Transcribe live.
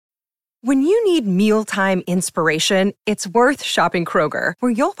When you need mealtime inspiration, it's worth shopping Kroger,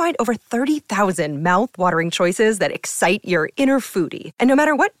 where you'll find over 30,000 mouth-watering choices that excite your inner foodie. And no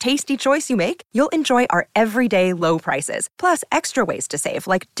matter what tasty choice you make, you'll enjoy our everyday low prices, plus extra ways to save,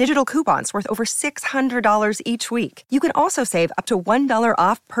 like digital coupons worth over $600 each week. You can also save up to $1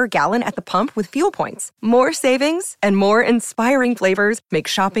 off per gallon at the pump with fuel points. More savings and more inspiring flavors make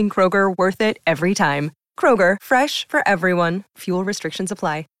shopping Kroger worth it every time. Kroger, fresh for everyone. Fuel restrictions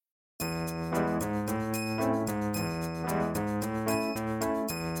apply.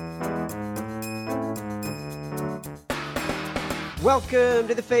 Welcome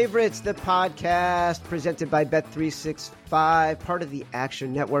to The Favorites, the podcast presented by Bet365, part of the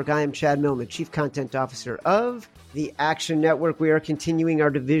Action Network. I am Chad Millman, Chief Content Officer of the Action Network. We are continuing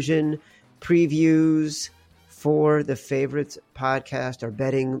our division previews for The Favorites podcast, our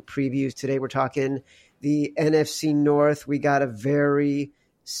betting previews. Today we're talking the NFC North. We got a very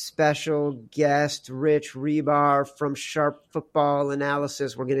special guest, Rich Hribar from Sharp Football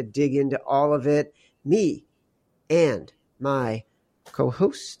Analysis. We're going to dig into all of it. Me and my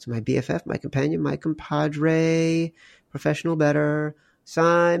co-host, my BFF, my companion, my compadre, professional bettor,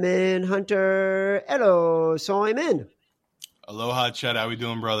 Simon Hunter. Hello, Simon. Aloha, Chad. How we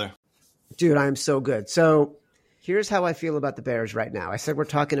doing, brother? Dude, I'm so good. So here's how I feel about the Bears right now. I said we're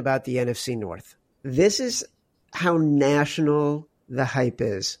talking about the NFC North. This is how national the hype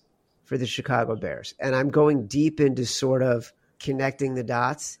is for the Chicago Bears. And I'm going deep into sort of connecting the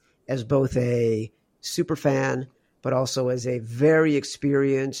dots as both a super fan, but also as a very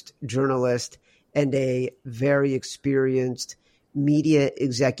experienced journalist and a very experienced media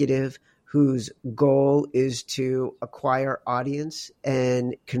executive whose goal is to acquire audience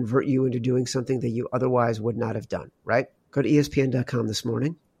and convert you into doing something that you otherwise would not have done, right? Go to ESPN.com this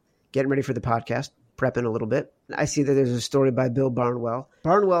morning, getting ready for the podcast, prepping a little bit. I see that there's a story by Bill Barnwell.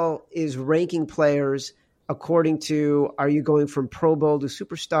 Barnwell is ranking players according to, are you going from Pro Bowl to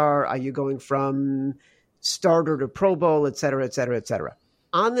superstar? Are you going from starter to Pro Bowl, et cetera, et cetera, et cetera.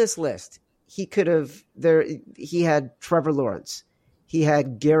 On this list, he had Trevor Lawrence. He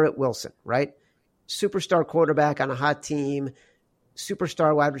had Garrett Wilson, right? Superstar quarterback on a hot team,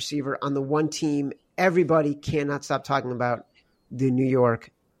 superstar wide receiver on the one team. Everybody cannot stop talking about the New York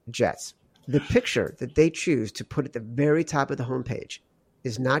Jets. The picture that they choose to put at the very top of the homepage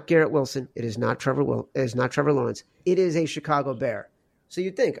is not Garrett Wilson. It is not Trevor Lawrence. It is a Chicago Bear. So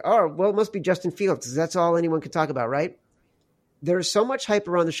you'd think, oh, well, it must be Justin Fields, because that's all anyone can talk about, right? There's so much hype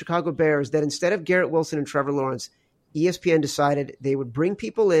around the Chicago Bears that instead of Garrett Wilson and Trevor Lawrence, ESPN decided they would bring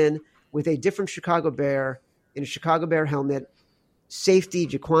people in with a different Chicago Bear in a Chicago Bear helmet, safety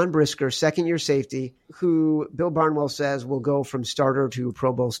Jaquan Brisker, second-year safety, who Bill Barnwell says will go from starter to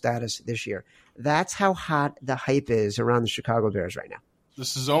Pro Bowl status this year. That's how hot the hype is around the Chicago Bears right now.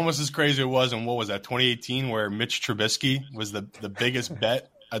 This is almost as crazy as it was in, 2018, where Mitch Trubisky was the biggest bet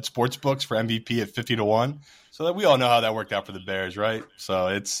at sportsbooks for MVP at 50-1. So that we all know how that worked out for the Bears, right? So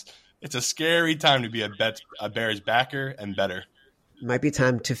it's a scary time to be a Bears backer and better. Might be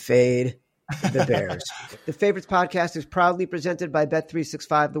time to fade the Bears. The Favorites podcast is proudly presented by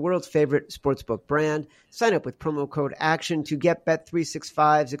Bet365, the world's favorite sportsbook brand. Sign up with promo code ACTION to get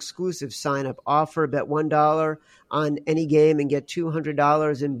Bet365's exclusive sign-up offer. Bet $1 on any game and get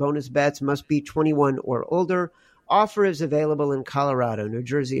 $200 in bonus bets. Must be 21 or older. Offer is available in Colorado, New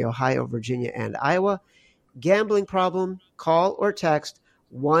Jersey, Ohio, Virginia, and Iowa. Gambling problem? Call or text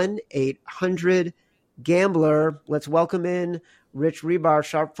 1-800-GAMBLER. Let's welcome in Rich Hribar,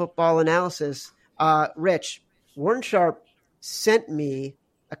 Sharp Football Analysis. Rich, Warren Sharp sent me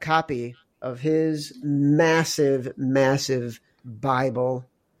a copy of his massive, massive Bible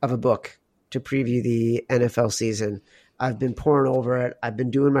of a book to preview the NFL season. I've been poring over it. I've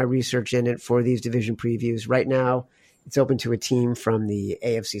been doing my research in it for these division previews. Right now, it's open to a team from the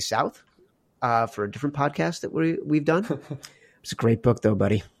AFC South for a different podcast that we've done. It's a great book, though,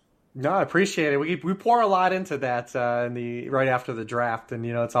 buddy. No, I appreciate it. We pour a lot into that right after the draft, and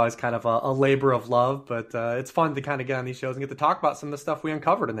it's always kind of a labor of love, but it's fun to kind of get on these shows and get to talk about some of the stuff we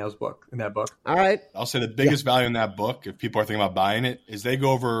uncovered in that book. All right. I'll say the biggest value in that book, if people are thinking about buying it, is they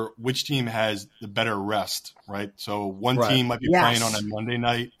go over which team has the better rest, right? So one team might be playing on a Monday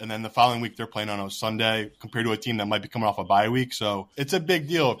night, and then the following week they're playing on a Sunday, compared to a team that might be coming off a bye week. So it's a big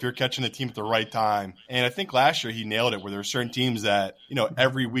deal if you're catching the team at the right time. And I think last year he nailed it, where there are certain teams that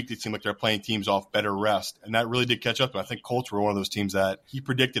every week they seem like they're playing teams off better rest. And that really did catch up. I think Colts were one of those teams that he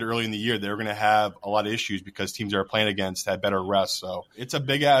predicted early in the year they were going to have a lot of issues because teams they were playing against had better rest. So it's a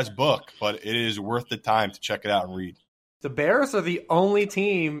big-ass book, but it is worth the time to check it out and read. The Bears are the only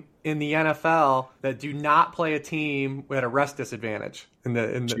team in the NFL that do not play a team at a rest disadvantage in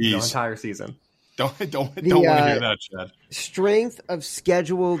the entire season. Don't want to hear that, Chad. Strength of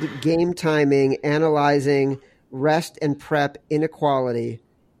scheduled game timing, analyzing rest and prep inequality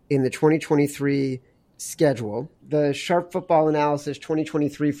in the 2023 schedule. The Sharp Football Analysis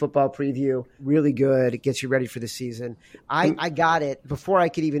 2023 football preview, really good. It gets you ready for the season. I got it before I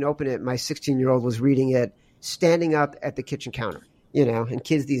could even open it. My 16-year-old was reading it standing up at the kitchen counter. And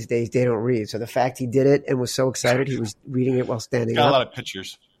kids these days, they don't read. So the fact he did it and was so excited, he was reading it while standing up. Got a lot of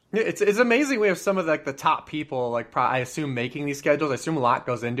pictures. It's amazing we have some of the top people, I assume, making these schedules. I assume a lot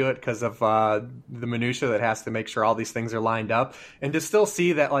goes into it because of the minutia that has to make sure all these things are lined up. And to still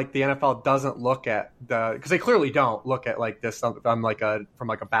see that the NFL doesn't look at because they clearly don't look at this from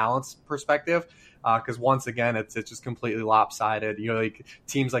a balance perspective. Because once again, it's just completely lopsided.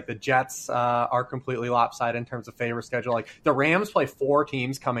 Teams like the Jets are completely lopsided in terms of favor schedule. The Rams play 4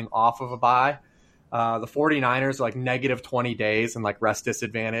 teams coming off of a bye. The 49ers are negative 20 days and rest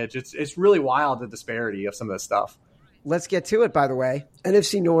disadvantage. It's really wild, the disparity of some of this stuff. Let's get to it, by the way.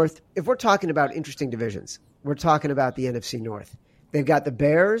 NFC North, if we're talking about interesting divisions, we're talking about the NFC North. They've got the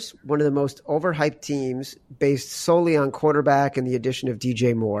Bears, one of the most overhyped teams based solely on quarterback and the addition of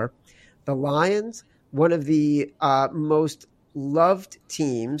DJ Moore. The Lions, one of the most loved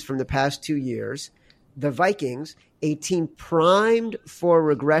teams from the past 2 years. The Vikings, a team primed for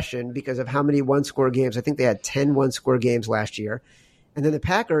regression because of how many one-score games. I think they had 10 one-score games last year. And then the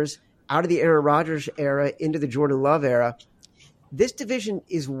Packers, out of the Aaron Rodgers era into the Jordan Love era. This division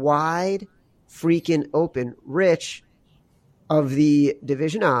is wide freaking open. Rich, of the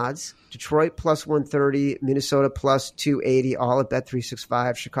division odds, Detroit plus 130, Minnesota plus 280, all at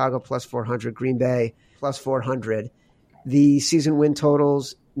Bet365, Chicago plus 400, Green Bay plus 400. The season win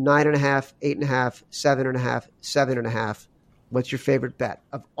totals, 9.5, 8.5, 7.5, 7.5. What's your favorite bet?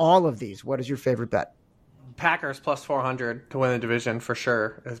 Of all of these, what is your favorite bet? Packers plus 400 to win the division for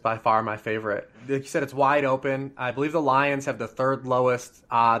sure is by far my favorite. Like you said, it's wide open. I believe the Lions have the 3rd lowest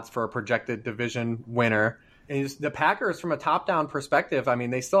odds for a projected division winner. And the Packers, from a top-down perspective,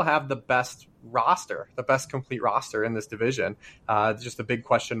 they still have the best roster, the best complete roster in this division. Just a big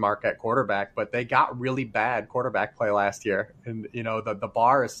question mark at quarterback, but they got really bad quarterback play last year. And, the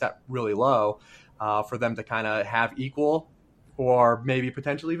bar is set really low for them to kind of have equal or maybe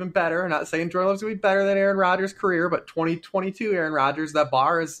potentially even better. I'm not saying Jordan Love's going to be better than Aaron Rodgers' career, but 2022 Aaron Rodgers, that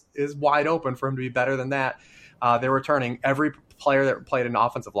bar is wide open for him to be better than that. They're returning every player that played an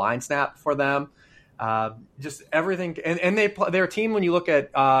offensive line snap for them. Just everything, and they're a team. When you look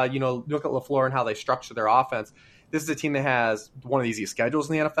at LaFleur and how they structure their offense, this is a team that has one of the easiest schedules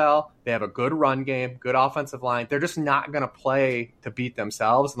in the NFL. They have a good run game, good offensive line. They're just not going to play to beat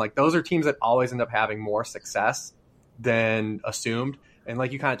themselves, and those are teams that always end up having more success than assumed. And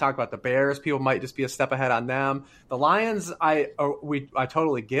like you kind of talked about the Bears, people might just be a step ahead on them. The Lions, I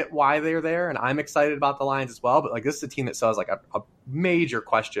totally get why they're there, and I'm excited about the Lions as well. But this is a team that still has a major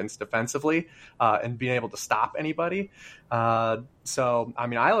questions defensively and being able to stop anybody. So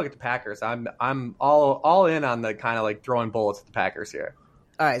I look at the Packers. I'm all in on the kind of throwing bullets at the Packers here.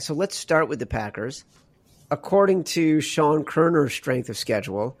 All right, so let's start with the Packers. According to Sean Kerner's strength of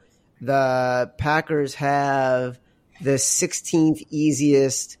schedule, the Packers have the 16th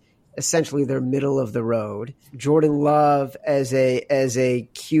easiest, essentially they're middle of the road. Jordan Love as a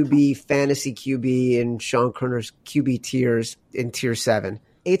QB, fantasy QB in Sean Kerner's QB tiers in tier 7.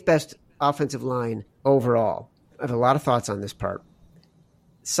 8th best offensive line overall. I have a lot of thoughts on this part.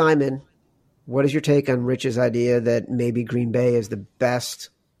 Simon, what is your take on Rich's idea that maybe Green Bay is the best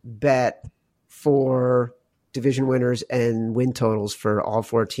bet for division winners and win totals for all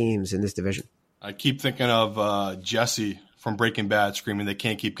 4 teams in this division? I keep thinking of Jesse from Breaking Bad screaming, they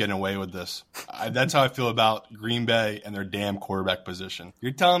can't keep getting away with this. That's how I feel about Green Bay and their damn quarterback position.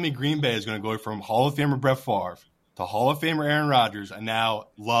 You're telling me Green Bay is going to go from Hall of Famer Brett Favre to Hall of Famer Aaron Rodgers, and now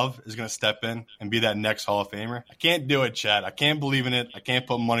Love is going to step in and be that next Hall of Famer? I can't do it, Chad. I can't believe in it. I can't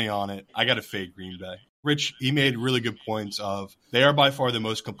put money on it. I got to fade Green Bay. Rich, he made really good points of they are by far the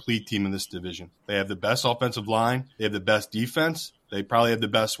most complete team in this division. They have the best offensive line. They have the best defense. They probably have the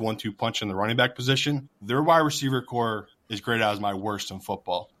best 1-2 punch in the running back position. Their wide receiver core is graded out as my worst in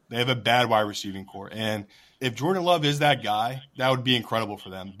football. They have a bad wide receiving core. And If Jordan Love is that guy, that would be incredible for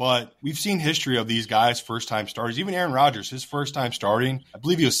them. But we've seen history of these guys, first-time starters. Even Aaron Rodgers, his first time starting, I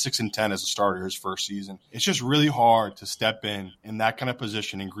believe he was 6-10 as a starter his first season. It's just really hard to step in that kind of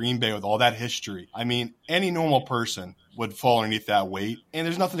position in Green Bay with all that history. I mean, any normal person would fall underneath that weight. And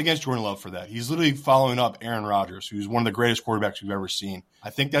there's nothing against Jordan Love for that. He's literally following up Aaron Rodgers, who's one of the greatest quarterbacks we've ever seen. I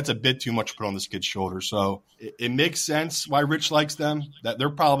think that's a bit too much to put on this kid's shoulder. So it makes sense why Rich likes them, that they're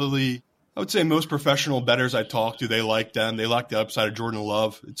probably, I would say most professional bettors I talk to, they like them. They like the upside of Jordan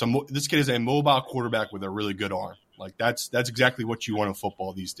Love. This kid is a mobile quarterback with a really good arm. Like that's exactly what you want in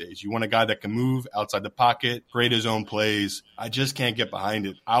football these days. You want a guy that can move outside the pocket, create his own plays. I just can't get behind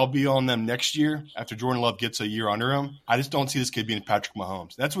it. I'll be on them next year after Jordan Love gets a year under him. I just don't see this kid being Patrick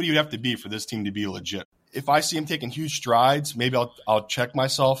Mahomes. That's what you'd have to be for this team to be legit. If I see him taking huge strides, maybe I'll check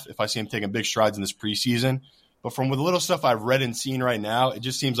myself if I see him taking big strides in this preseason. But from the little stuff I've read and seen right now, it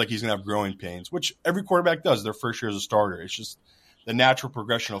just seems like he's going to have growing pains, which every quarterback does their first year as a starter. It's just the natural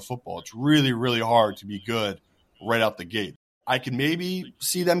progression of football. It's really, really hard to be good right out the gate. I could maybe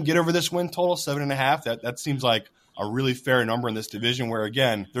see them get over this win total, 7.5. That seems like a really fair number in this division where,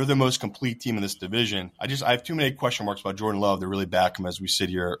 again, they're the most complete team in this division. I have too many question marks about Jordan Love to really back him as we sit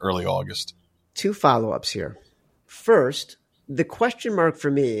here early August. 2 follow-ups here. First, the question mark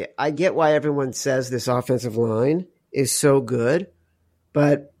for me, I get why everyone says this offensive line is so good,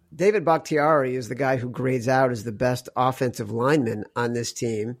 but David Bakhtiari is the guy who grades out as the best offensive lineman on this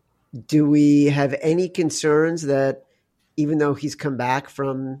team. Do we have any concerns that even though he's come back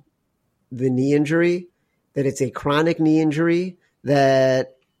from the knee injury, that it's a chronic knee injury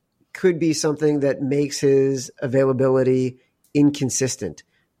that could be something that makes his availability inconsistent?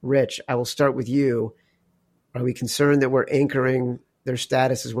 Rich, I will start with you. Are we concerned that we're anchoring their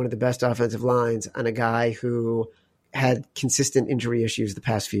status as one of the best offensive lines on a guy who had consistent injury issues the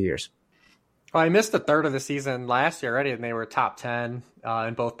past few years? Well, I missed a third of the season last year already, and they were top 10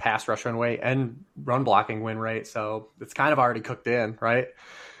 in both pass rush win rate and run blocking win rate. So it's kind of already cooked in, right?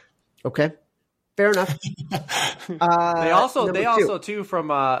 Okay. Fair enough. They also too, from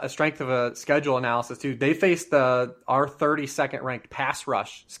a strength of a schedule analysis too, they faced our 32nd ranked pass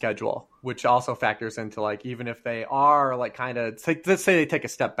rush schedule, which also factors into like, even if they are like kind of, let's say they take a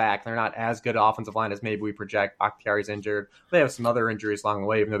step back, they're not as good offensive line as maybe we project. Bakhtiari's injured. They have some other injuries along the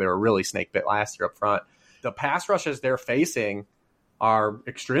way, even though they were really snake bit last year up front. The pass rushes they're facing are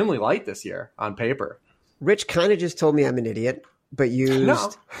extremely light this year on paper. Rich kind of just told me I'm an idiot, but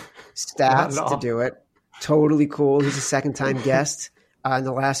used stats to do it. Totally cool. He's a second-time guest in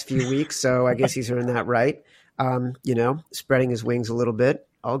the last few weeks, so I guess he's earned that right. Spreading his wings a little bit.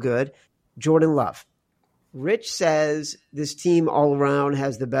 All good. Jordan Love. Rich says this team all around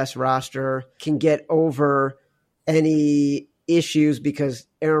has the best roster, can get over any issues because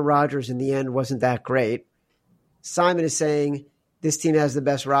Aaron Rodgers in the end wasn't that great. Simon is saying this team has the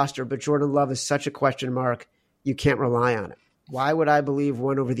best roster, but Jordan Love is such a question mark, you can't rely on it. Why would I believe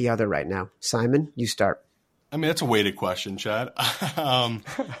one over the other right now? Simon, you start. I mean, that's a weighted question, Chad.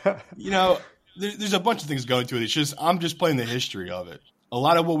 There's a bunch of things going to it. It's just I'm just playing the history of it. A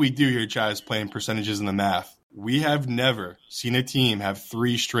lot of what we do here, Chad, is playing percentages in the math. We have never seen a team have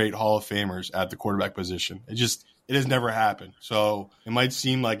 3 straight Hall of Famers at the quarterback position. It has never happened. So it might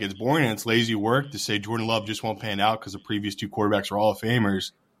seem like it's boring and it's lazy work to say Jordan Love just won't pan out because the previous 2 quarterbacks are Hall of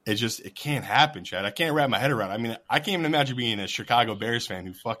Famers. It can't happen, Chad. I can't wrap my head around it. I mean, I can't even imagine being a Chicago Bears fan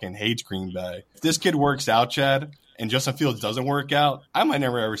who fucking hates Green Bay. If this kid works out, Chad, and Justin Fields doesn't work out, I might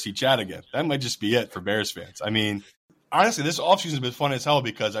never ever see Chad again. That might just be it for Bears fans. I mean, honestly, this offseason has been fun as hell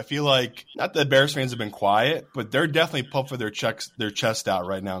because I feel like, not that Bears fans have been quiet, but they're definitely puffing their chest out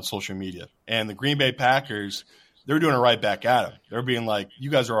right now on social media. And the Green Bay Packers, they're doing it right back at them. They're being like,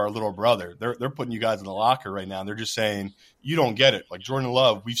 you guys are our little brother. They're putting you guys in the locker right now. And they're just saying, you don't get it. Like Jordan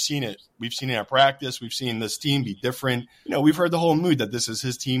Love, we've seen it. We've seen it at practice. We've seen this team be different. We've heard the whole mood that this is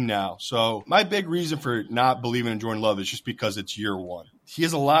his team now. So my big reason for not believing in Jordan Love is just because it's year one. He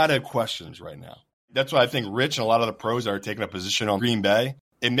has a lot of questions right now. That's why I think Rich and a lot of the pros that are taking a position on Green Bay,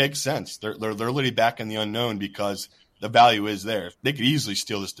 it makes sense. They're literally back in the unknown because the value is there. They could easily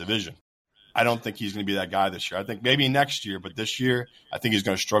steal this division. I don't think he's going to be that guy this year. I think maybe next year, but this year, I think he's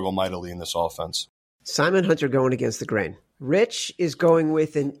going to struggle mightily in this offense. Simon Hunter going against the grain. Rich is going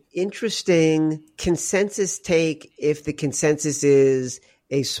with an interesting consensus take if the consensus is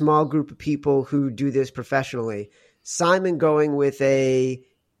a small group of people who do this professionally. Simon going with a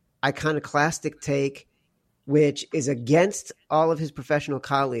iconoclastic take, which is against all of his professional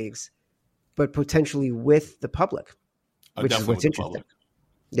colleagues, but potentially with the public, which is what's interesting.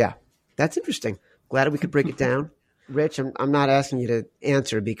 Yeah. That's interesting. Glad we could break it down. Rich, I'm not asking you to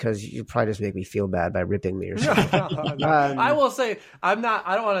answer because you probably just make me feel bad by ripping me or something. No. I will say I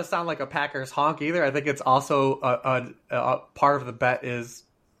don't want to sound like a Packers honk either. I think it's also a part of the bet is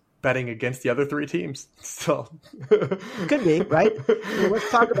betting against the other three teams. So could be, right? Well, let's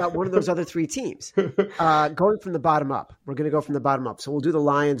talk about one of those other three teams. Going from the bottom up. We're going to go from the bottom up. So we'll do the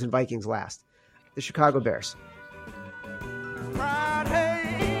Lions and Vikings last. The Chicago Bears.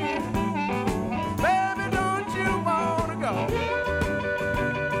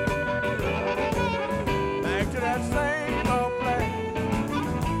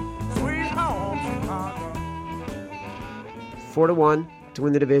 Four to 1 to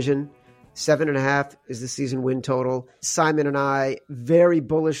win the division. 7.5 is the season win total. Simon and I very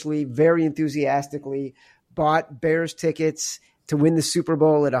bullishly, very enthusiastically bought Bears tickets to win the Super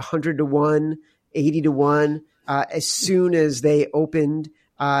Bowl at 100 to 1, 80 to 1 as soon as they opened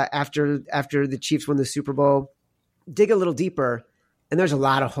after the Chiefs won the Super Bowl. Dig a little deeper, and there's a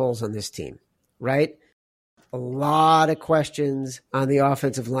lot of holes on this team, right? A lot of questions on the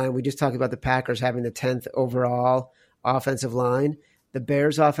offensive line. We just talked about the Packers having the 10th overall offensive line. The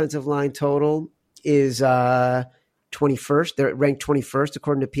Bears offensive line total is 21st. They're ranked 21st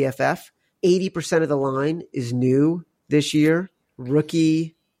according to PFF. 80% of the line is new this year.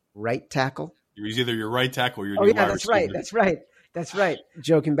 Rookie right tackle. Either your right tackle or your new wide receiver. That's right.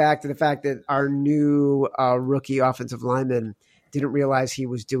 Joking back to the fact that our new rookie offensive lineman didn't realize he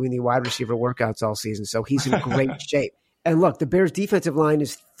was doing the wide receiver workouts all season. So he's in great shape. And look, the Bears defensive line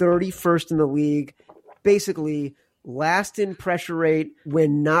is 31st in the league. Basically, last in pressure rate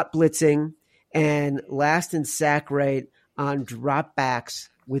when not blitzing, and last in sack rate on dropbacks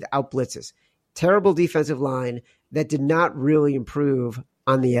without blitzes. Terrible defensive line that did not really improve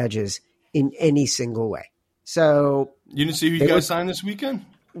on the edges in any single way. So you didn't see who you guys signed this weekend?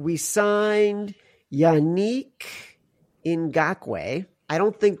 We signed Yannick Ngakoue. I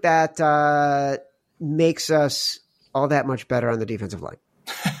don't think that makes us all that much better on the defensive line.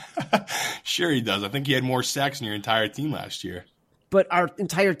 Sure he does. I think he had more sacks than your entire team last year. But our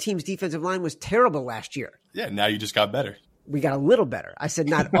entire team's defensive line was terrible last year. Yeah, now you just got better. We got a little better. I said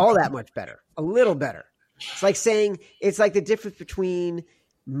not all that much better. A little better. It's like saying it's like the difference between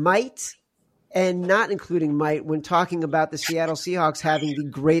might and not including might when talking about the Seattle Seahawks having the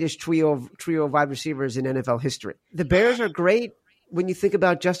greatest trio of wide receivers in NFL history. The Bears are great when you think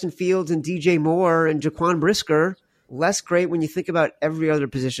about Justin Fields and DJ Moore and Jaquan Brisker. Less great when you think about every other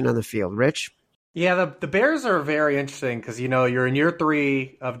position on the field. Rich? Yeah, the Bears are very interesting because, you're in year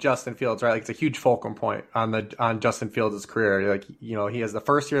 3 of Justin Fields, right? Like, it's a huge fulcrum point on Justin Fields' career. Like, he has the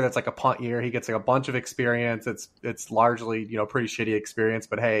first year that's like a punt year. He gets like a bunch of experience. It's largely, pretty shitty experience,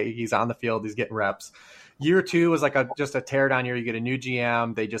 but hey, he's on the field. He's getting reps. Year 2 was like just a tear down year. You get a new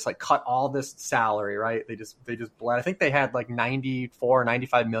GM. They just like cut all this salary, right? They just bled. I think they had like 94,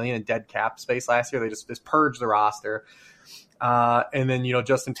 95 million in dead cap space last year. They just purged the roster. And then,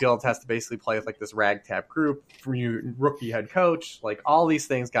 Justin Fields has to basically play with like this ragtag group, rookie head coach, like all these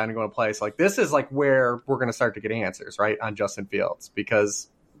things kind of go into place. Like this is like where we're going to start to get answers, right, on Justin Fields, because,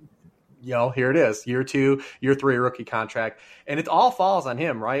 here it is, year 2, year 3 rookie contract, and it all falls on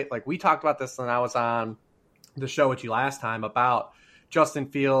him, right? Like we talked about this when I was on the show with you last time about Justin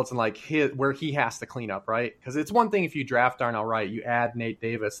Fields and like where he has to clean up, right? Because it's one thing if you draft Darnell Wright, you add Nate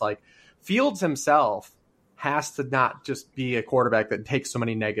Davis, like Fields himself has to not just be a quarterback that takes so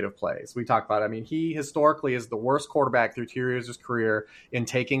many negative plays. We talked about it. I mean, he historically is the worst quarterback through 2 years of his career in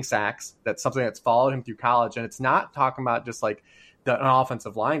taking sacks. That's something that's followed him through college. And it's not talking about just like an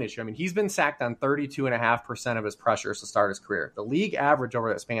offensive line issue. I mean, he's been sacked on 32.5% of his pressures to start his career. The league average over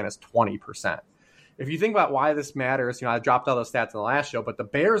that span is 20%. If you think about why this matters, I dropped all those stats in the last show, but the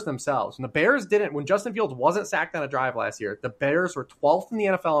Bears themselves, when Justin Fields wasn't sacked on a drive last year, the Bears were 12th in the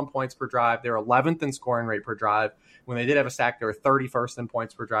NFL in points per drive. They were 11th in scoring rate per drive. When they did have a sack, they were 31st in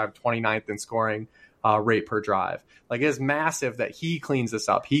points per drive, 29th in scoring rate per drive. Like, it is massive that he cleans this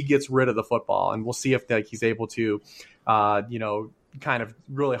up. He gets rid of the football, and we'll see if he's able to, kind of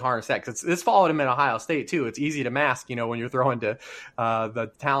really harness that, because this followed him in Ohio State too. It's easy to mask, when you're throwing to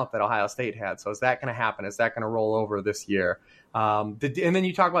the talent that Ohio State had. So is that going to happen? Is that going to roll over this year? And then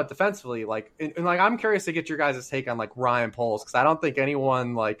you talk about defensively, I'm curious to get your guys' take on like Ryan Poles, because I don't think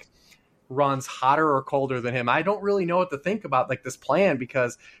anyone like runs hotter or colder than him. I don't really know what to think about like this plan,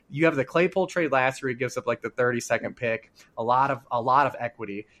 because you have the Claypool trade last year. He gives up like the 32nd pick, a lot of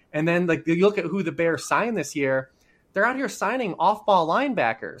equity, and then like you look at who the Bears signed this year. They're out here signing off-ball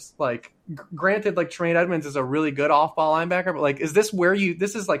linebackers. Like, granted, like Tremaine Edmonds is a really good off-ball linebacker, but like, is this where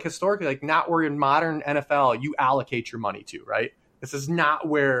this is like historically like not where in modern NFL you allocate your money to, right? This is not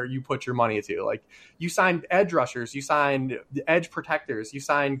where you put your money to. Like, you signed edge rushers, you signed edge protectors, you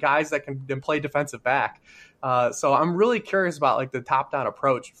signed guys that can play defensive back. So I'm really curious about like the top-down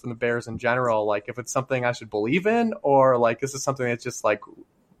approach from the Bears in general. Like, if it's something I should believe in, or like this is something that's just like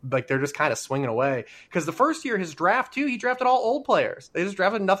they're just kind of swinging away. Because the first year, his draft too, he drafted all old players. They just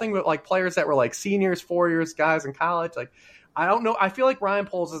drafted nothing but like players that were like seniors, 4 years guys in college. Like, I don't know. I feel like Ryan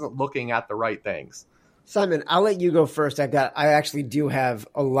Poles isn't looking at the right things. Simon, I'll let you go first. I actually do have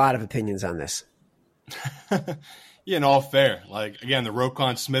a lot of opinions on this. Yeah, and all fair. Like, again, the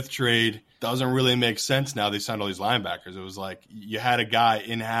Roquan Smith trade doesn't really make sense now. They signed all these linebackers. It was like you had a guy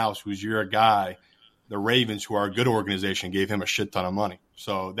in-house who's your guy. The Ravens, who are a good organization, gave him a shit ton of money.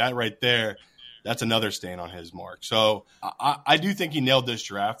 So that right there, that's another stain on his mark. So I do think he nailed this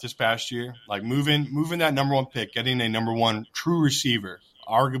draft this past year. Like, moving that number 1 pick, getting a number 1 true receiver,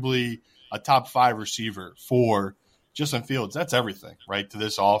 arguably a top 5 receiver for Justin Fields, that's everything, right, to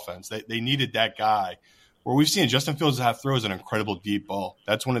this offense. They needed that guy. Where we've seen Justin Fields throws an incredible deep ball.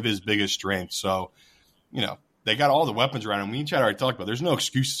 That's one of his biggest strengths. So, they got all the weapons around him. Me and Chad already talked about there's no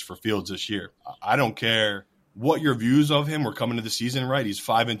excuses for Fields this year. I don't care what your views of him were coming into the season, right? He's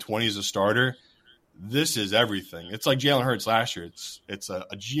 5-20 as a starter. This is everything. It's like Jalen Hurts last year. It's a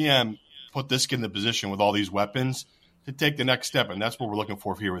GM put this kid in the position with all these weapons to take the next step, and that's what we're looking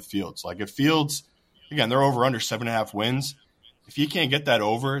for here with Fields. Like, if Fields, again, they're over under 7.5 wins. If you can't get that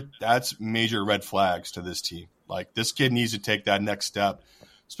over, that's major red flags to this team. Like, this kid needs to take that next step,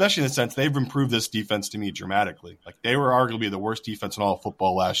 especially in the sense they've improved this defense to me dramatically. Like, they were arguably the worst defense in all of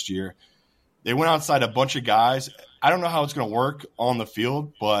football last year. They went outside a bunch of guys. I don't know how it's going to work on the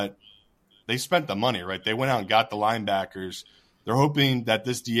field, but they spent the money, right? They went out and got the linebackers. They're hoping that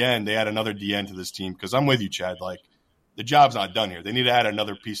this DN, they add another DN to this team, because I'm with you, Chad. Like, the job's not done here. They need to add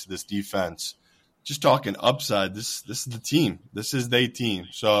another piece of this defense. Just talking upside, this is the team. This is the team.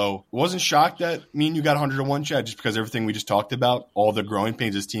 So wasn't shocked that me and you got 100-1, Chad, just because everything we just talked about, all the growing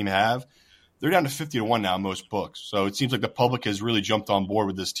pains this team have. They're down to 50-1 now in most books. So it seems like the public has really jumped on board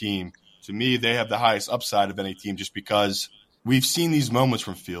with this team. To me, they have the highest upside of any team just because we've seen these moments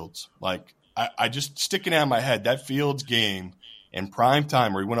from Fields. Like, I just sticking out in my head, that Fields game in prime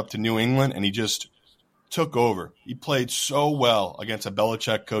time where he went up to New England and he just took over. He played so well against a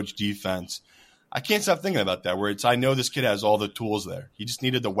Belichick coach defense. I can't stop thinking about that, where I know this kid has all the tools there. He just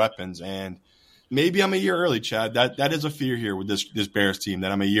needed the weapons. And maybe I'm a year early, Chad. That is a fear here with this Bears team,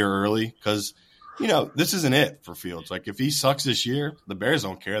 that I'm a year early, because, this isn't it for Fields. Like, if he sucks this year, the Bears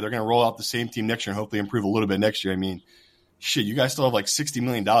don't care. They're going to roll out the same team next year and hopefully improve a little bit next year. I mean, shit, you guys still have like $60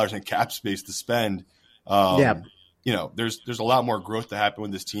 million in cap space to spend. Yeah. There's a lot more growth to happen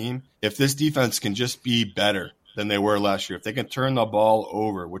with this team. If this defense can just be better than they were last year, if they can turn the ball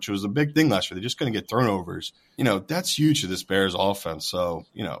over, which was a big thing last year, they just couldn't get turnovers. That's huge to this Bears offense. So,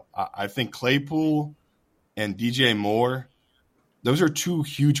 I think Claypool and DJ Moore, those are two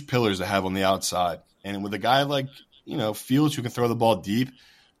huge pillars to have on the outside. And with a guy like, Fields, who can throw the ball deep,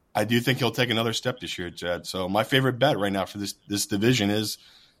 I do think he'll take another step this year, Chad. So my favorite bet right now for this division is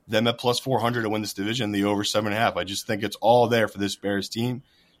them at plus 400 to win this division, the over 7.5. I just think it's all there for this Bears team.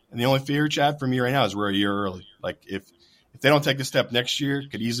 And the only fear, Chad, for me right now is we're a year early. Like, if they don't take a step next year,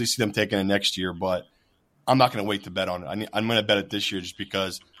 could easily see them taking it next year. But I'm not going to wait to bet on it. I'm going to bet it this year just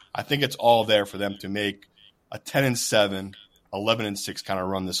because I think it's all there for them to make a 10-7, 11-6 kind of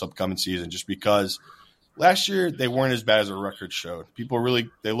run this upcoming season, just because last year they weren't as bad as their record showed. People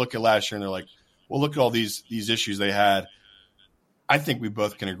they look at last year and they're like, well, look at all these issues they had. I think we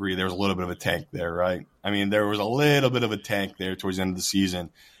both can agree there was a little bit of a tank there, right? I mean, there was a little bit of a tank there towards the end of the season.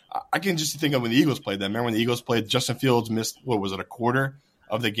 I can just think of when the Eagles played them. Remember when the Eagles played, Justin Fields missed, a quarter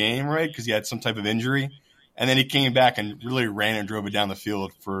of the game, right? Because he had some type of injury. And then he came back and really ran and drove it down the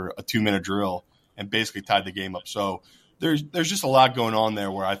field for a 2-minute drill and basically tied the game up. So there's just a lot going on there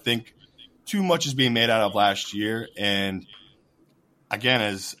where I think too much is being made out of last year. And again,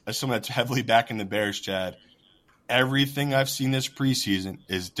 as someone that's heavily backing the Bears, Chad, everything I've seen this preseason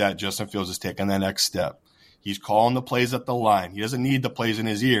is that Justin Fields is taking that next step. He's calling the plays at the line. He doesn't need the plays in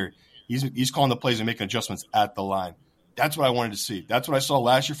his ear. He's calling the plays and making adjustments at the line. That's what I wanted to see. That's what I saw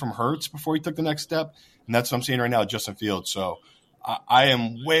last year from Hurts before he took the next step, and that's what I'm seeing right now with Justin Fields. So I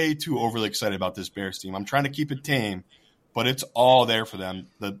am way too overly excited about this Bears team. I'm trying to keep it tame, but it's all there for them.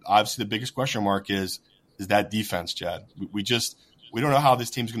 Obviously, the biggest question mark is that defense, Chad. We don't know how this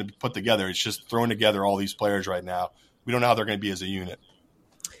team's going to be put together. It's just throwing together all these players right now. We don't know how they're going to be as a unit.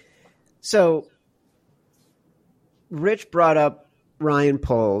 So Rich brought up Ryan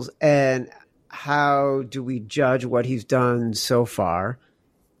Poles and how do we judge what he's done so far?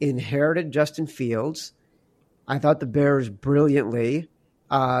 Inherited Justin Fields, I thought the Bears brilliantly.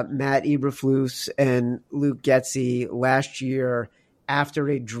 Matt Eberflus and Luke Getsy last year, after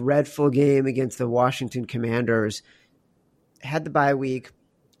a dreadful game against the Washington Commanders, had the bye week,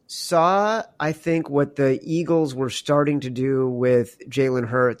 saw, I think, what the Eagles were starting to do with Jalen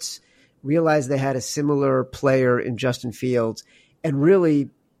Hurts, realized they had a similar player in Justin Fields, and really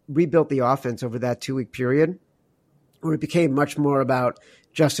rebuilt the offense over that 2-week period, where it became much more about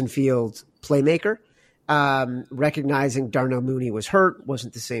Justin Fields' playmaker. Recognizing Darnell Mooney was hurt,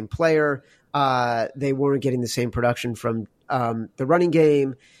 wasn't the same player. They weren't getting the same production from the running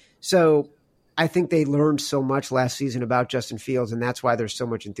game. So I think they learned so much last season about Justin Fields, and that's why there's so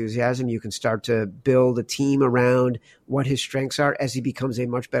much enthusiasm. You can start to build a team around what his strengths are as he becomes a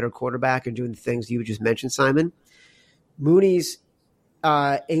much better quarterback and doing the things you just mentioned, Simon. Mooney's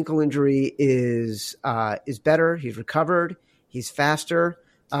ankle injury is better. He's recovered. He's faster.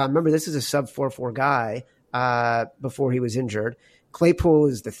 Remember, this is a sub 4.4 guy before he was injured. Claypool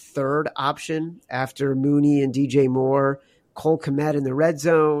is the third option after Mooney and DJ Moore. Cole Kmet in the red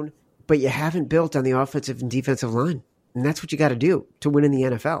zone. But you haven't built on the offensive and defensive line. And that's what you got to do to win in the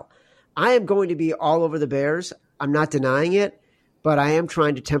NFL. I am going to be all over the Bears. I'm not denying it, but I am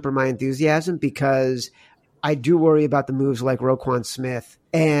trying to temper my enthusiasm because I do worry about the moves like Roquan Smith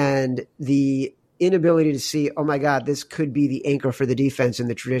and the inability to see, oh my God, this could be the anchor for the defense in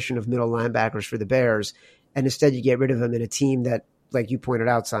the tradition of middle linebackers for the Bears. And instead you get rid of them in a team that, like you pointed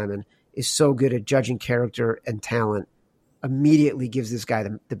out, Simon, is so good at judging character and talent, immediately gives this guy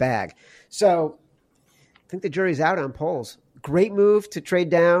the bag. So I think the jury's out on Poles. Great move to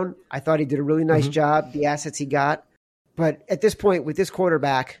trade down. I thought he did a really nice job, the assets he got. But at this point, with this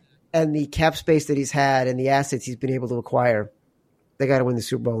quarterback and the cap space that he's had and the assets he's been able to acquire, they got to win the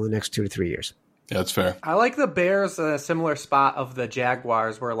Super Bowl in the next 2 to 3 years. Yeah, that's fair. I like the Bears in a similar spot of the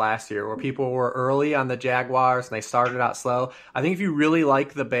Jaguars were last year, where people were early on the Jaguars and they started out slow. I think if you really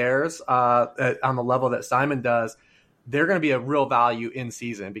like the Bears on the level that Simon does, they're going to be a real value in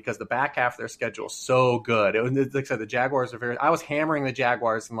season because the back half of their schedule is so good. Like I said, the Jaguars are I was hammering the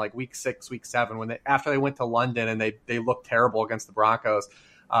Jaguars in like week 6, week 7 after they went to London and they looked terrible against the Broncos.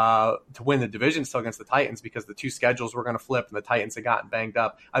 To win the division still against the Titans because the two schedules were going to flip and the Titans had gotten banged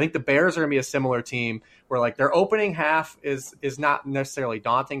up. I think the Bears are going to be a similar team where like their opening half is not necessarily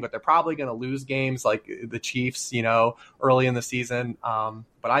daunting, but they're probably going to lose games like the Chiefs, early in the season.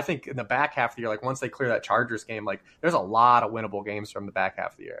 But I think in the back half of the year, like once they clear that Chargers game, like there's a lot of winnable games from the back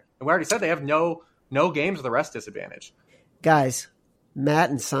half of the year. And we already said they have no games with the rest disadvantage. Guys, Matt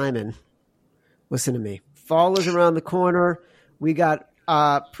and Simon, listen to me. Fall is around the corner. We got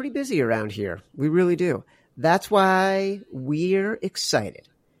pretty busy around here. We really do. That's why we're excited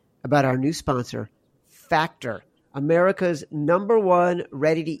about our new sponsor, Factor, America's #1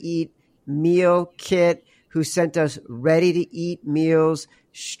 ready-to-eat meal kit, who sent us ready-to-eat meals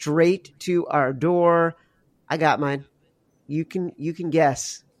straight to our door. I got mine. You can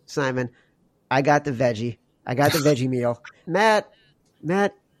guess, Simon. I got the veggie. I got the veggie meal. Matt,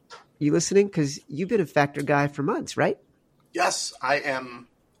 you listening? Because you've been a Factor guy for months, right? Yes, I am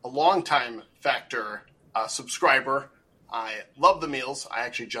a longtime Factor subscriber. I love the meals. I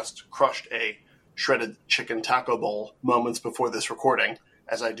actually just crushed a shredded chicken taco bowl moments before this recording,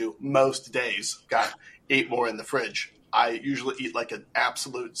 as I do most days. Got 8 more in the fridge. I usually eat like an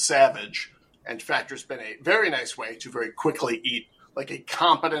absolute savage, and Factor's been a very nice way to very quickly eat like a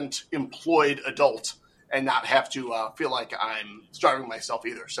competent, employed adult and not have to feel like I'm starving myself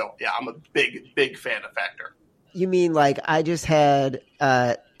either. So, yeah, I'm a big, big fan of Factor. You mean like I just had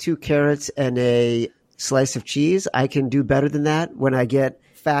 2 carrots and a slice of cheese? I can do better than that when I get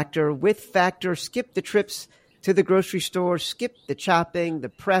Factor. With Factor, skip the trips to the grocery store, skip the chopping, the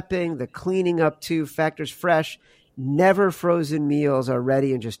prepping, the cleaning up too. Factor's fresh, never frozen meals are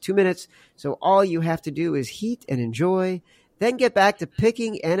ready in just 2 minutes. So all you have to do is heat and enjoy, then get back to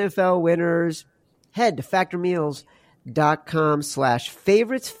picking NFL winners. Head to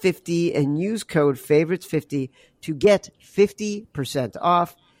factormeals.com/favorites50 and use code favorites50 to get 50%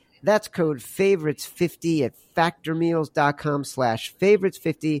 off. That's code favorites50 at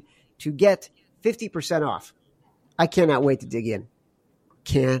factormeals.com/favorites50 to get 50% off. I cannot wait to dig in.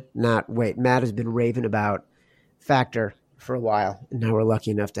 Cannot wait. Matt has been raving about Factor for a while, and now we're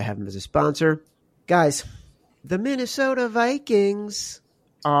lucky enough to have him as a sponsor. Guys, the Minnesota Vikings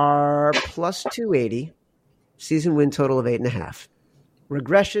are plus 280. Season win total of 8.5.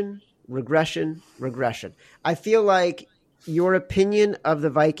 Regression. I feel like your opinion of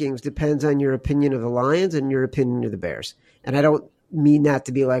the Vikings depends on your opinion of the Lions and your opinion of the Bears. And I don't mean that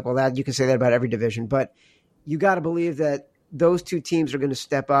to be like, well, that you can say that about every division, but you got to believe that those two teams are going to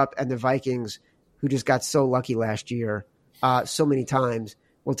step up, and the Vikings, who just got so lucky last year so many times,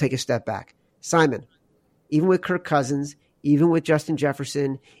 will take a step back. Simon, even with Kirk Cousins, even with Justin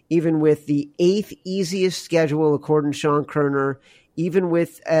Jefferson, even with the 8th easiest schedule according to Sean Kerner, even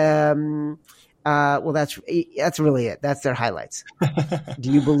with that's really it. That's their highlights.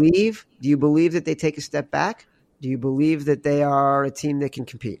 Do you believe that they take a step back? Do you believe that they are a team that can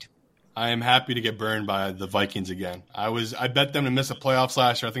compete? I am happy to get burned by the Vikings again. I bet them to miss the playoffs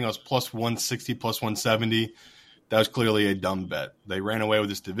last year. I think I was plus 160, plus 170. That was clearly a dumb bet. They ran away with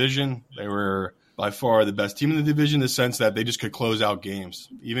this division. They were by far the best team in the division in the sense that they just could close out games.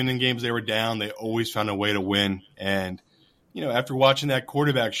 Even in games they were down, they always found a way to win. And, after watching that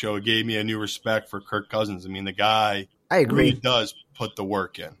quarterback show, it gave me a new respect for Kirk Cousins. I mean, the guy I agree. really does put the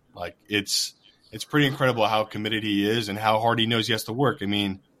work in. Like, it's pretty incredible how committed he is and how hard he knows he has to work. I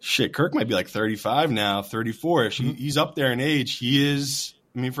mean, shit, Kirk might be like 35 now, 34-ish. He's up there in age. He is,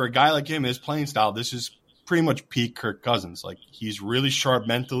 for a guy like him, his playing style, this is pretty much peak Kirk Cousins. Like, he's really sharp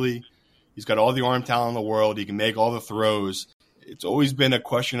mentally. He's got all the arm talent in the world. He can make all the throws. It's always been a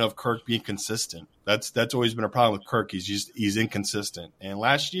question of Kirk being consistent. That's always been a problem with Kirk. He's inconsistent. And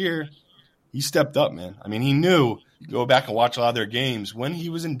last year, he stepped up, man. I mean, he knew. You go back and watch a lot of their games. When he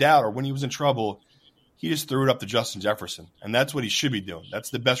was in doubt or when he was in trouble, he just threw it up to Justin Jefferson. And that's what he should be doing. That's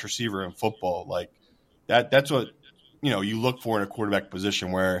the best receiver in football. Like, that's what, you look for in a quarterback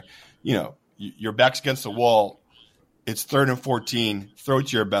position where, your back's against the wall. It's 3rd and 14. Throw it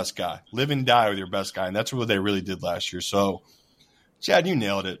to your best guy. Live and die with your best guy. And that's what they really did last year. So, Chad, you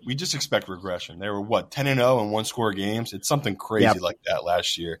nailed it. We just expect regression. They were, 10-0 in one-score games? It's something crazy like that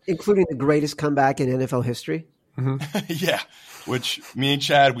last year. Including the greatest comeback in NFL history? Mm-hmm. Yeah, which me and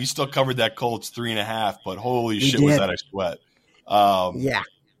Chad, we still covered that Colts 3.5, but holy shit, was that a sweat.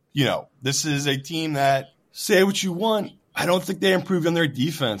 This is a team that, say what you want, I don't think they improved on their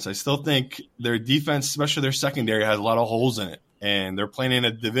defense. I still think their defense, especially their secondary, has a lot of holes in it. And they're playing in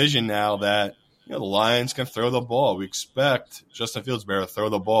a division now that, the Lions can throw the ball. We expect Justin Fields to throw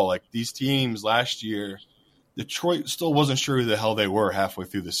the ball. Like, these teams last year, Detroit still wasn't sure who the hell they were halfway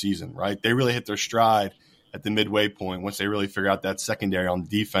through the season, right? They really hit their stride at the midway point once they really figured out that secondary on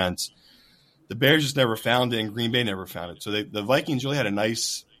defense. The Bears just never found it, and Green Bay never found it. So the Vikings really had a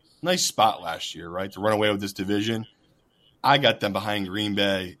nice spot last year, right, to run away with this division. I got them behind Green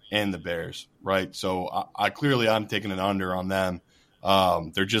Bay and the Bears, right? So I'm taking an under on them.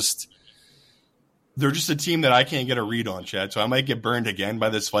 They're just a team that I can't get a read on, Chad. So I might get burned again by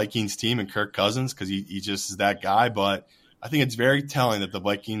this Vikings team and Kirk Cousins because he just is that guy. But I think it's very telling that the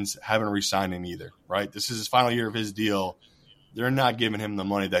Vikings haven't re-signed him either, right? This is his final year of his deal. They're not giving him the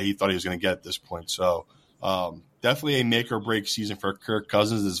money that he thought he was going to get at this point. So definitely a make-or-break season for Kirk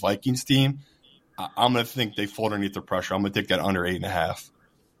Cousins, this Vikings team. I'm going to think they fold underneath the pressure. I'm going to take that under 8.5.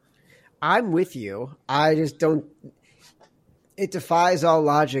 I'm with you. I just don't – it defies all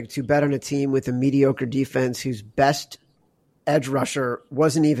logic to bet on a team with a mediocre defense whose best edge rusher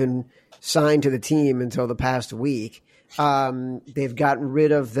wasn't even signed to the team until the past week. They've gotten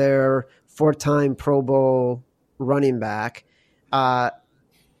rid of their 4-time Pro Bowl running back, and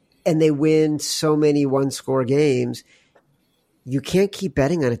they win so many one-score games. You can't keep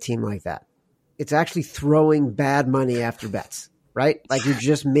betting on a team like that. It's actually throwing bad money after bets, right? Like, you're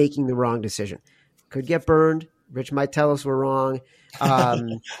just making the wrong decision. Could get burned. Rich might tell us we're wrong,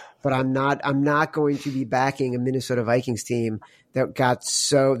 but I'm not going to be backing a Minnesota Vikings team that got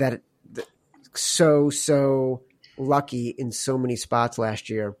so lucky in so many spots last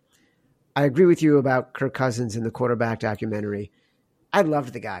year. I agree with you about Kirk Cousins in the quarterback documentary. I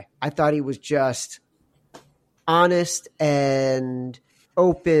loved the guy. I thought he was just honest and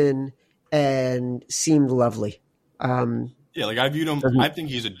open and seemed lovely. I viewed him. I think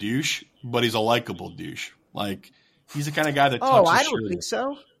he's a douche, but he's a likable douche. Like, he's the kind of guy that talks. I don't think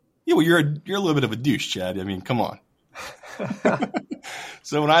so. Yeah, well, you're a little bit of a douche, Chad. I mean, come on.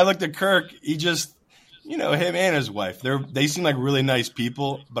 So when I looked at Kirk, he just, him and his wife, they seem like really nice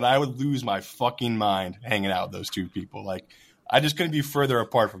people, but I would lose my fucking mind hanging out with those two people. Like, I just couldn't be further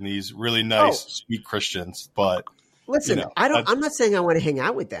apart from these really nice, sweet Christians. But listen, I'm not saying I want to hang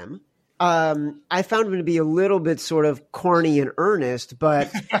out with them. I found him to be a little bit sort of corny and earnest,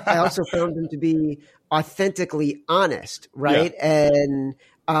 but I also found him to be authentically honest, right? Yeah. And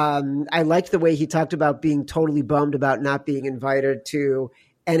I liked the way he talked about being totally bummed about not being invited to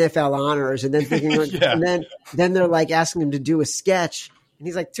NFL honors, and then thinking, and then they're like asking him to do a sketch, and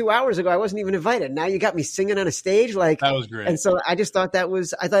he's like, 2 hours ago I wasn't even invited. Now you got me singing on a stage, like that was great. And so I just thought it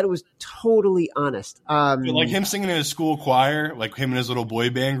was totally honest. Like him singing in his school choir, like him and his little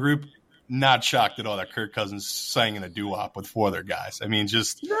boy band group. not shocked at all that Kirk Cousins sang in a doo-wop with 4 other guys. I mean,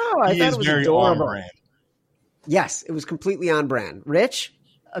 just I he thought is it was very adorable. on brand. Yes, it was completely on brand. Rich,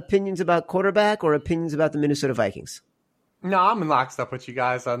 opinions about quarterback or opinions about the Minnesota Vikings? No, I'm in lockstep with you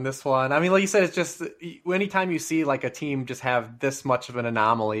guys on this one. I mean, like you said, it's just anytime you see like a team just have this much of an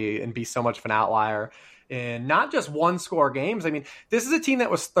anomaly and be so much of an outlier in not just one score games. I mean, this is a team that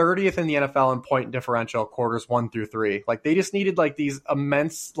was 30th in the NFL in point differential quarters 1 through 3. Like they just needed like these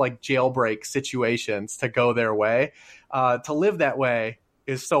immense like jailbreak situations to go their way. To live that way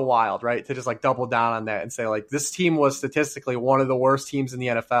is so wild, right? To just like double down on that and say like this team was statistically one of the worst teams in the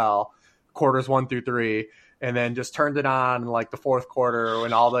NFL quarters 1 through 3. And then just turned it on in like the fourth quarter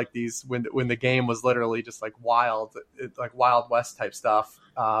when all like these when the game was literally just like Wild West type stuff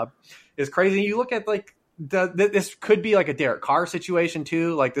is crazy. You look at like this could be like a Derek Carr situation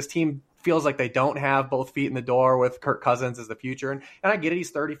too. Like this team feels like they don't have both feet in the door with Kirk Cousins as the future. And I get it,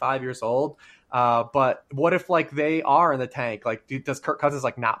 he's 35 years old. But what if like they are in the tank? Like, does Kirk Cousins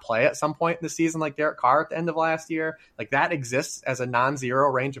like not play at some point in the season like Derek Carr at the end of last year? Like that exists as a non-zero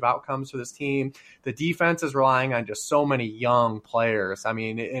range of outcomes for this team. The defense is relying on just so many young players. I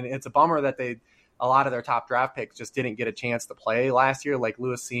mean, and it's a bummer that a lot of their top draft picks just didn't get a chance to play last year, like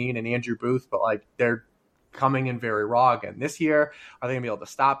Lewis Cine and Andrew Booth, but like they're coming in very raw again this year. Are they gonna be able to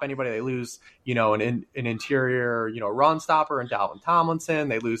stop anybody? They lose, an interior, run stopper and Dalvin Tomlinson.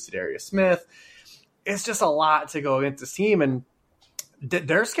 They lose to Darius Smith. It's just a lot to go into this team, and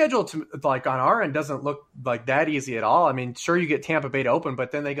their schedule to like on our end doesn't look like that easy at all. I mean, sure, you get Tampa Bay to open, but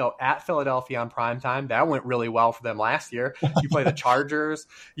then they go at Philadelphia on primetime. That went really well for them last year. You play the Chargers,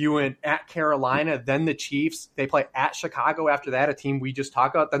 you went at Carolina, then the Chiefs. They play at Chicago after that, a team we just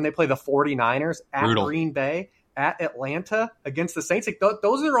talked about. Then they play the 49ers at Brutal. Green Bay, at Atlanta against the Saints. Like,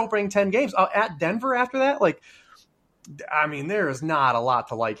 those are their opening 10 games. At Denver after that, like, I mean, there is not a lot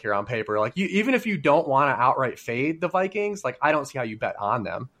to like here on paper. Like, even if you don't want to outright fade the Vikings, like, I don't see how you bet on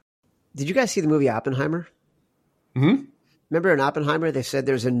them. Did you guys see the movie Oppenheimer? Mm-hmm. Remember in Oppenheimer, they said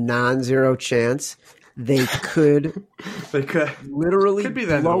there's a non-zero chance they could literally could be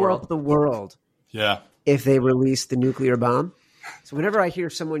the blow up the world. Yeah. If they release the nuclear bomb. So whenever I hear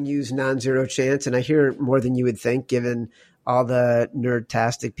someone use non-zero chance, and I hear it more than you would think, given all the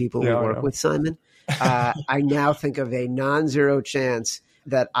nerd-tastic people who work with Simon, I now think of a non-zero chance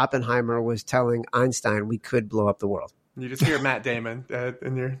that Oppenheimer was telling Einstein we could blow up the world. You just hear Matt Damon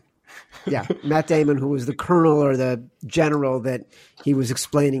in your... Yeah, Matt Damon, who was the colonel or the general that he was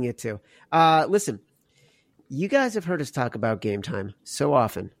explaining it to. Listen, you guys have heard us talk about Game Time so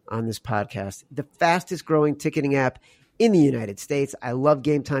often on this podcast. The fastest growing ticketing app in the United States. I love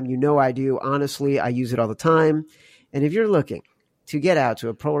Game Time. You know I do. Honestly, I use it all the time. And if you're looking to get out to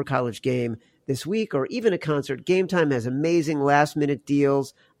a pro or college game this week or even a concert, Game Time has amazing last-minute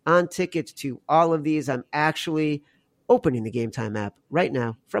deals on tickets to all of these. I'm actually opening the Game Time app right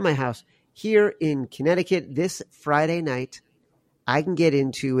now from my house here in Connecticut. This Friday night, I can get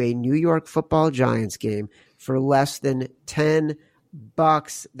into a New York Football Giants game for less than $10.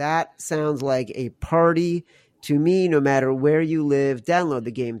 That sounds like a party to me, no matter where you live. Download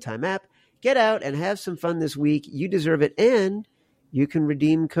the Game Time app. Get out and have some fun this week. You deserve it. And you can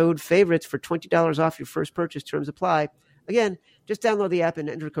redeem code FAVORITES for $20 off your first purchase. Terms apply. Again, just download the app and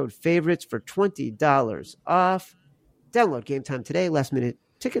enter code FAVORITES for $20 off. Download Game Time today. Last minute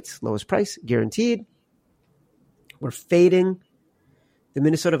tickets, lowest price, guaranteed. We're fading the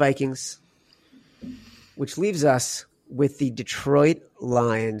Minnesota Vikings, which leaves us with the Detroit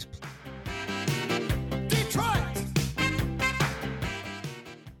Lions.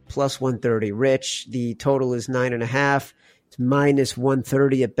 Plus 130. Rich, the total is 9.5. It's minus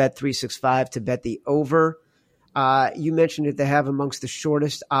 130 at Bet365 to bet the over. You mentioned that they have amongst the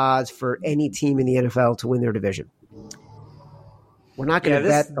shortest odds for any team in the NFL to win their division. We're not going to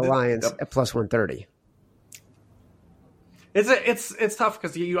bet the Lions at plus 130. It's tough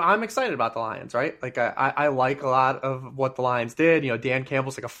because I'm excited about the Lions, right? Like I like a lot of what the Lions did. Dan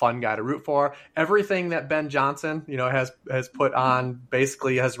Campbell's like a fun guy to root for. Everything that Ben Johnson, has put on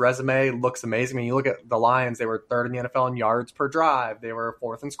basically his resume looks amazing. I mean, you look at the Lions; they were third in the NFL in yards per drive. They were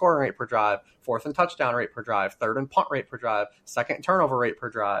fourth in scoring rate per drive, fourth in touchdown rate per drive, third in punt rate per drive, second in turnover rate per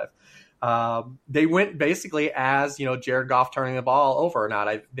drive. They went basically as, Jared Goff turning the ball over or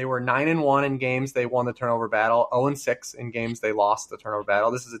not. They were 9-1 in games they won the turnover battle, 0-6 in games they lost the turnover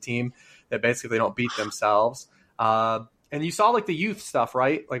battle. This is a team that basically don't beat themselves. And you saw like the youth stuff,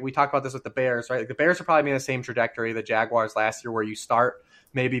 right? Like we talked about this with the Bears, right? Like the Bears are probably in the same trajectory the Jaguars last year, where you start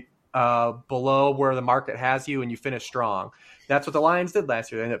maybe below where the market has you and you finish strong. That's what the Lions did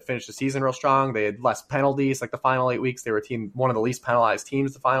last year. They ended up finished the season real strong. They had less penalties, like the final 8 weeks. They were one of the least penalized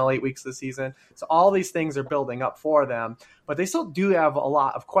teams the final 8 weeks of the season. So all these things are building up for them, but they still do have a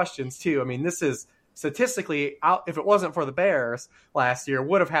lot of questions too. I mean, this is statistically out. If it wasn't for the Bears last year,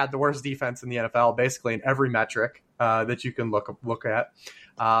 would have had the worst defense in the NFL, basically in every metric that you can look at.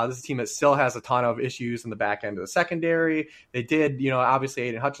 This is a team that still has a ton of issues in the back end of the secondary. They did,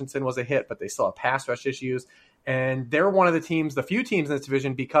 obviously Aiden Hutchinson was a hit, but they still have pass rush issues. And they're one of the few teams in this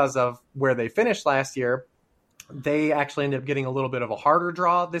division, because of where they finished last year, they actually ended up getting a little bit of a harder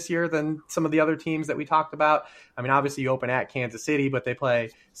draw this year than some of the other teams that we talked about. I mean, obviously you open at Kansas City, but they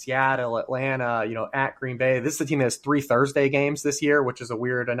play Seattle, Atlanta, at Green Bay. This is a team that has 3 Thursday games this year, which is a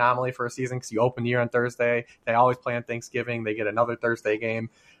weird anomaly for a season because you open the year on Thursday. They always play on Thanksgiving. They get another Thursday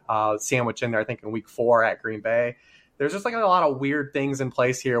game sandwich in there, I think, in week 4 at Green Bay. There's just like a lot of weird things in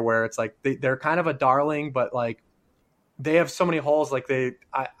place here where it's like they're kind of a darling, but like they have so many holes. Like they're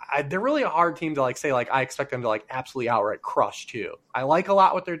really a hard team to like say, like, I expect them to like absolutely outright crush too. I like a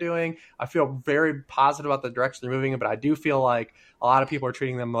lot what they're doing. I feel very positive about the direction they're moving in, but I do feel like a lot of people are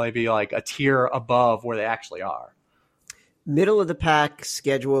treating them maybe like a tier above where they actually are. Middle of the pack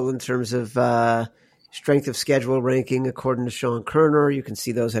schedule in terms of strength of schedule ranking, according to Sean Kerner. You can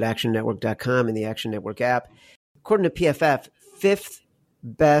see those at actionnetwork.com and the Action Network app. According to PFF, 5th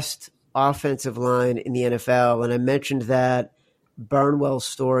best offensive line in the NFL. And I mentioned that Barnwell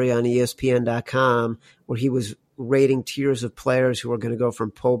story on ESPN.com where he was rating tiers of players who are going to go from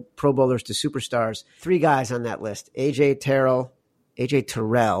Pro Bowlers to superstars. 3 guys on that list: AJ Terrell,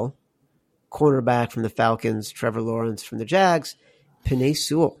 cornerback from the Falcons, Trevor Lawrence from the Jags, Penei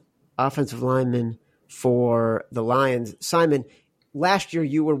Sewell, offensive lineman for the Lions. Simon, last year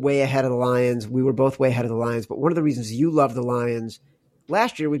you were way ahead of the Lions. We were both way ahead of the Lions. But one of the reasons you love the Lions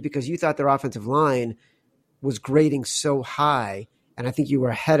last year was because you thought their offensive line was grading so high. And I think you were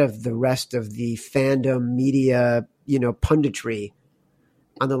ahead of the rest of the fandom, media, punditry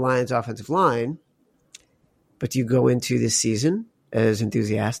on the Lions offensive line. But do you go into this season as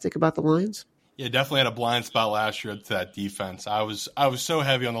enthusiastic about the Lions? Yeah, definitely had a blind spot last year to that defense. I was so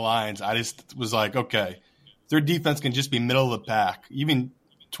heavy on the Lions. I just was like, okay, their defense can just be middle of the pack. Even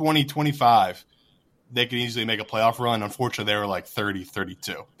 20-25, they could easily make a playoff run. Unfortunately, they were like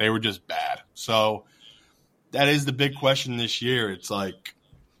 30-32. They were just bad. So that is the big question this year. It's like,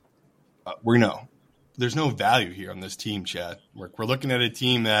 there's no value here on this team, Chad. We're looking at a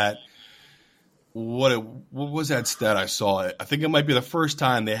team that, what was that stat I saw? I think it might be the first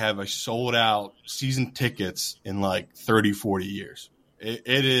time they have a sold out season tickets in like 30, 40 years. It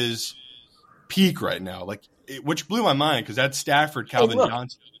is peak right now, which blew my mind because that's Stafford, Calvin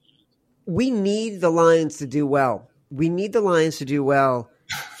Johnson. We need the Lions to do well. We need the Lions to do well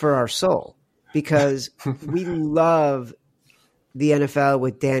for our soul because we love the NFL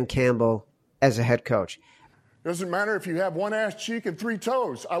with Dan Campbell as a head coach. Doesn't matter if you have one ass cheek and 3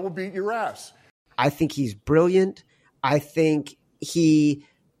 toes. I will beat your ass. I think he's brilliant. I think he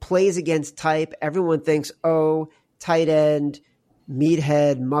plays against type. Everyone thinks, tight end,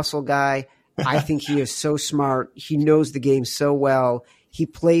 meathead, muscle guy. I think he is so smart. He knows the game so well. He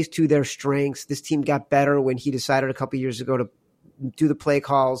plays to their strengths. This team got better when he decided a couple years ago to do the play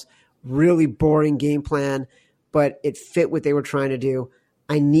calls. Really boring game plan, but it fit what they were trying to do.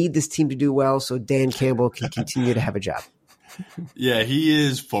 I need this team to do well so Dan Campbell can continue to have a job. Yeah, he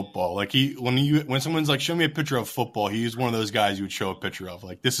is football. Like when someone's like, show me a picture of football, he's one of those guys you would show a picture of.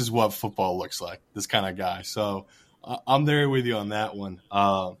 Like, this is what football looks like, this kind of guy. So I'm there with you on that one.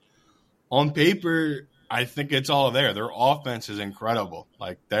 On paper, I think it's all there. Their offense is incredible.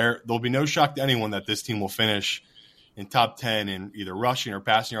 Like there'll be no shock to anyone that this team will finish in top 10 in either rushing or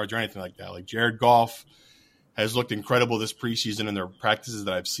passing yards or anything like that. Like Jared Goff has looked incredible this preseason in their practices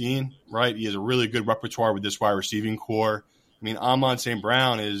that I've seen, right? He has a really good repertoire with this wide receiving core. I mean, Amon St.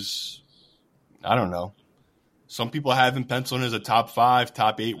 Brown is, I don't know. Some people have him penciled as a top 5,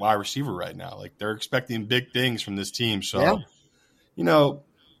 top 8 wide receiver right now. Like, they're expecting big things from this team. So,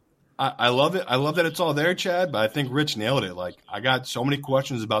 I love it. I love that it's all there, Chad, but I think Rich nailed it. Like, I got so many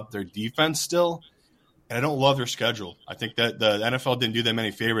questions about their defense still, and I don't love their schedule. I think that the NFL didn't do them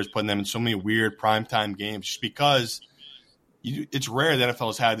any favors putting them in so many weird primetime games just because it's rare the NFL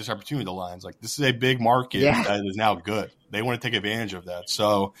has had this opportunity with the Lions. Like, this is a big market that is now good. They want to take advantage of that.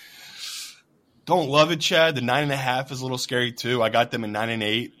 So don't love it, Chad. The 9.5 is a little scary too. I got them in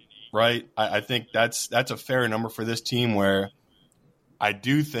 9-8, right? I think that's a fair number for this team where I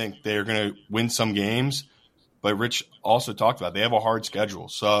do think they're going to win some games, but Rich also talked about they have a hard schedule.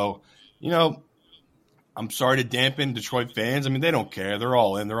 So, I'm sorry to dampen Detroit fans. I mean, they don't care. They're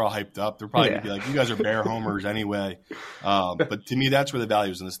all in. They're all hyped up. They're probably going to be like, you guys are Bear homers anyway. But to me, that's where the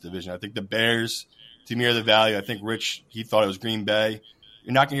value is in this division. I think the Bears, to me, are the value. I think Rich, he thought it was Green Bay.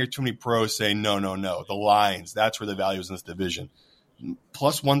 You're not going to hear too many pros say, no. The Lions, that's where the value is in this division.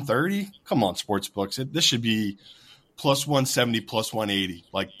 Plus 130? Come on, sports books. This should be plus 170, plus 180.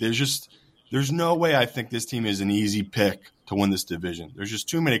 Like, there's no way I think this team is an easy pick to win this division. There's just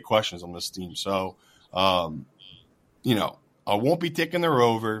too many questions on this team. So, I won't be taking their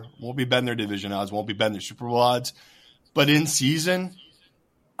over, won't be betting their division odds, won't be betting their Super Bowl odds. But in season,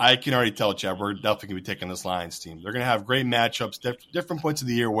 I can already tell, Chad, we're definitely going to be taking this Lions team. They're going to have great matchups, different points of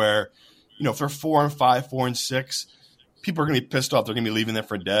the year where, if they're 4-5, 4-6, people are going to be pissed off. They're going to be leaving them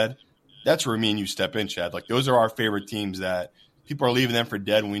for dead. That's where me and you step in, Chad. Like, those are our favorite teams that people are leaving them for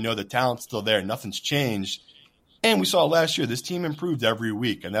dead when we know the talent's still there. Nothing's changed. And we saw last year, this team improved every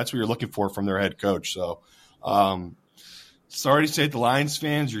week, and that's what you're looking for from their head coach. So, sorry to say it, the Lions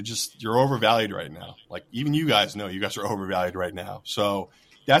fans, you're overvalued right now. Like, even you guys know you guys are overvalued right now. So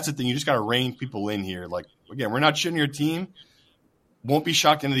that's the thing. You just got to rein people in here. Like, again, we're not shitting your team. Won't be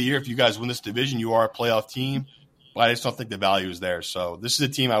shocked end of the year if you guys win this division. You are a playoff team, but I just don't think the value is there. So this is a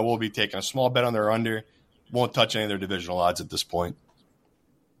team I will be taking a small bet on their under. Won't touch any of their divisional odds at this point.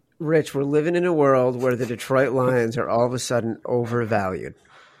 Rich, we're living in a world where the Detroit Lions are all of a sudden overvalued.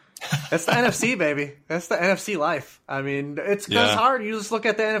 That's the NFC, baby. That's the NFC life. I mean, it's hard. You just look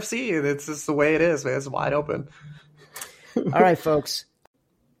at the NFC, and it's just the way it is, man. It's wide open. All right, folks.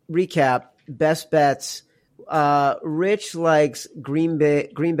 Recap. Best bets. Rich likes Green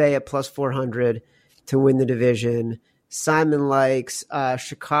Bay at plus 400 to win the division. Simon likes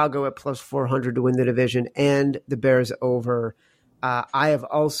Chicago at plus 400 to win the division and the Bears over. I have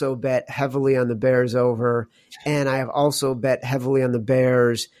also bet heavily on the Bears over, and I have also bet heavily on the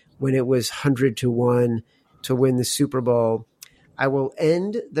Bears when it was 100-1 to win the Super Bowl. I will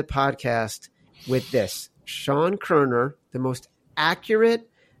end the podcast with this. Sean Kerner, the most accurate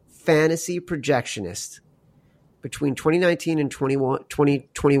fantasy projectionist between 2019 and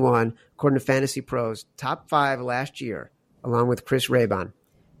 2021, according to Fantasy Pros, top 5 last year, along with Chris Raybon,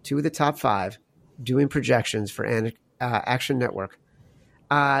 2 of the top 5 doing projections for Action Network,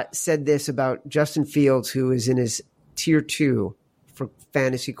 said this about Justin Fields, who is in his tier 2 for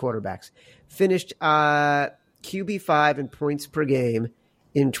fantasy quarterbacks. Finished QB5 in points per game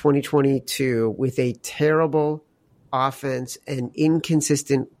in 2022 with a terrible offense and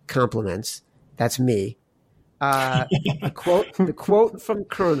inconsistent compliments. That's me. The quote from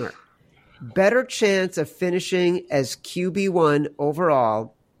Kerner: better chance of finishing as QB1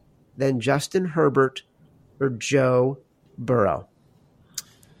 overall than Justin Herbert or Joe Burrow.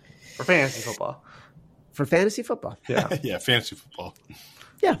 For fantasy football. For fantasy football. Yeah. Yeah, fantasy football.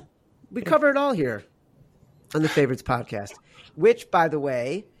 Yeah. We cover it all here on the Favorites podcast, which, by the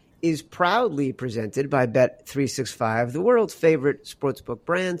way, is proudly presented by Bet365, the world's favorite sportsbook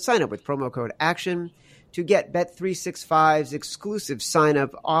brand. Sign up with promo code ACTION to get Bet365's exclusive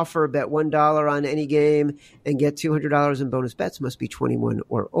sign-up offer. Bet $1 on any game and get $200 in bonus bets. Must be 21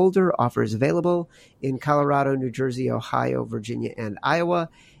 or older. Offer is available in Colorado, New Jersey, Ohio, Virginia, and Iowa.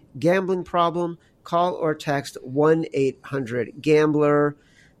 Gambling problem? Call or text 1-800-GAMBLER.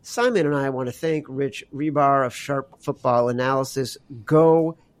 Simon and I want to thank Rich Rebar of Sharp Football Analysis.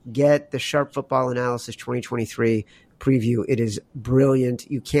 Go get the Sharp Football Analysis 2023 preview. It is brilliant.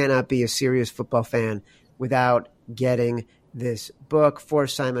 You cannot be a serious football fan without getting this book. For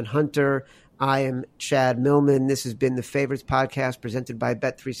Simon Hunter, I am Chad Millman. This has been the Favorites podcast presented by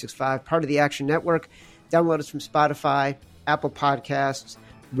Bet365, part of the Action Network. Download us from Spotify, Apple Podcasts.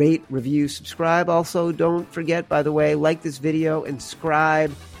 Rate, review, subscribe. Also, don't forget, by the way, like this video and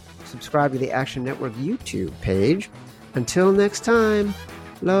subscribe to the Action Network YouTube page. Until next time,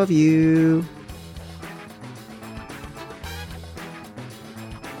 love you.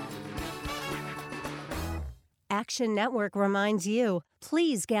 Action Network reminds you,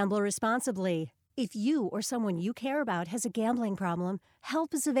 please gamble responsibly. If you or someone you care about has a gambling problem,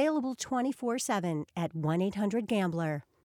 help is available 24/7 at 1-800-GAMBLER.